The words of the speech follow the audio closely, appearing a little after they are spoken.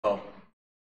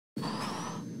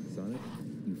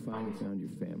finally found your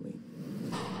family.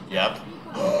 Yep.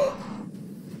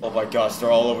 Oh my gosh,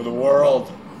 they're all over the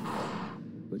world.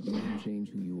 But you can change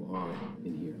who you are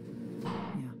in here.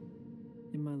 Yeah.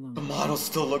 In my lungs. The model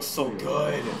still looks so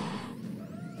good.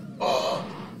 Oh,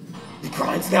 he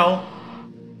grinds now.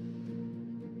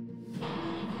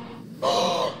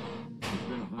 Oh,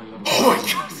 oh my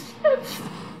gosh.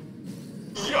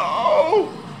 Yo.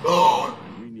 Oh.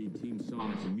 We need Team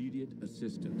Sonic's immediate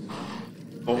assistance.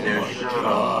 Oh my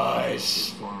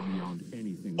gosh. Far beyond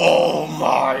anything. Oh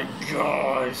my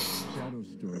gosh. Shadow's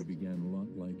story began a lot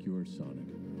like your Sonic.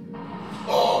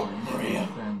 Oh, Maria.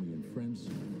 Family and friends.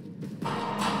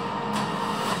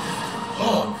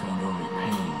 Oh. Found only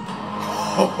pain.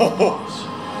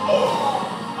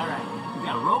 Alright, we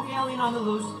got a rogue alien on the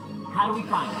loose. How do we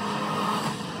find him?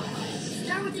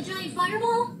 Start with the giant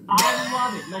fireball? I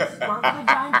love it. Let's start with a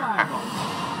giant fireball.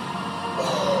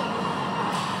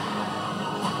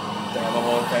 Damn, the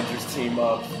whole Avengers team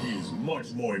up. He's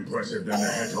much more impressive than the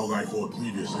hedgehog I fought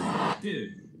previously.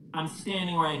 Dude, I'm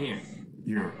standing right here.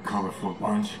 You're a colorful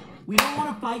bunch. We don't want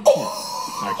to fight you.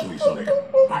 Actually, Sonic,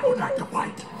 I would like to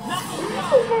fight.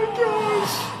 Oh my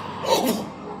gosh.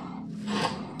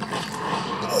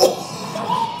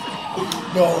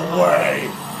 No way.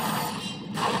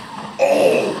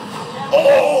 Oh.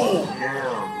 Oh.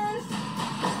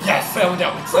 Yes, settle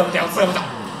down, settle down, settle down.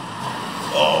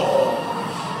 Oh.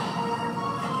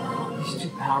 He's too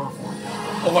powerful.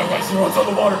 Oh my gosh, he runs on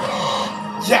the water.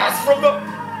 Yes, from the...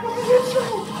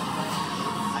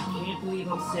 I can't believe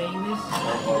I'm saying this.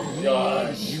 Oh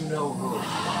gosh. You know who.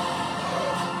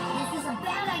 This is a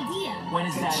bad idea. When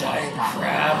is The that giant stop?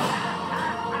 crab.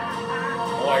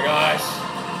 Oh my gosh.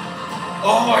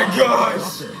 Oh my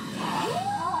gosh.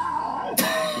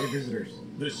 Hey, visitors,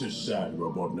 this is sad,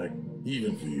 Robotnik.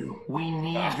 Even for you. We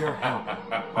need your help.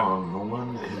 On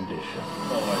one condition.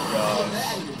 Oh my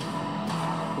gosh.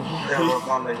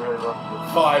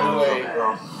 Finally.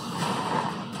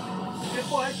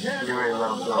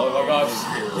 Oh my gosh.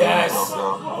 Yes.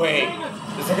 Wait.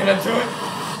 Is it gonna do it?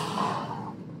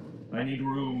 I need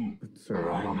room.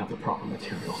 Sir, I don't have the proper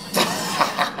materials.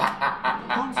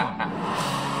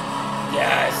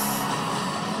 Yes.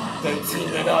 They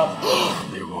teamed it up.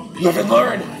 They won't be. Live and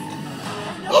learn.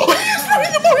 Oh, he's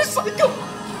riding the motorcycle.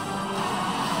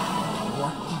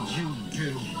 What did you do?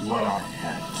 What I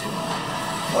had to.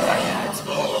 What I had.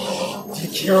 The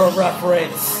Akira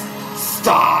reference.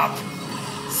 Stop.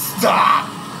 Stop.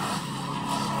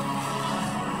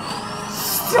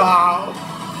 Stop.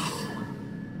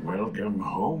 Welcome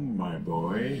home, my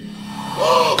boy.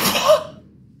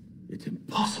 It's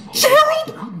impossible.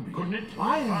 Gerald. Couldn't it?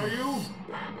 Are you?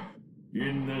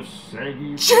 In the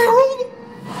saggy... Gerald.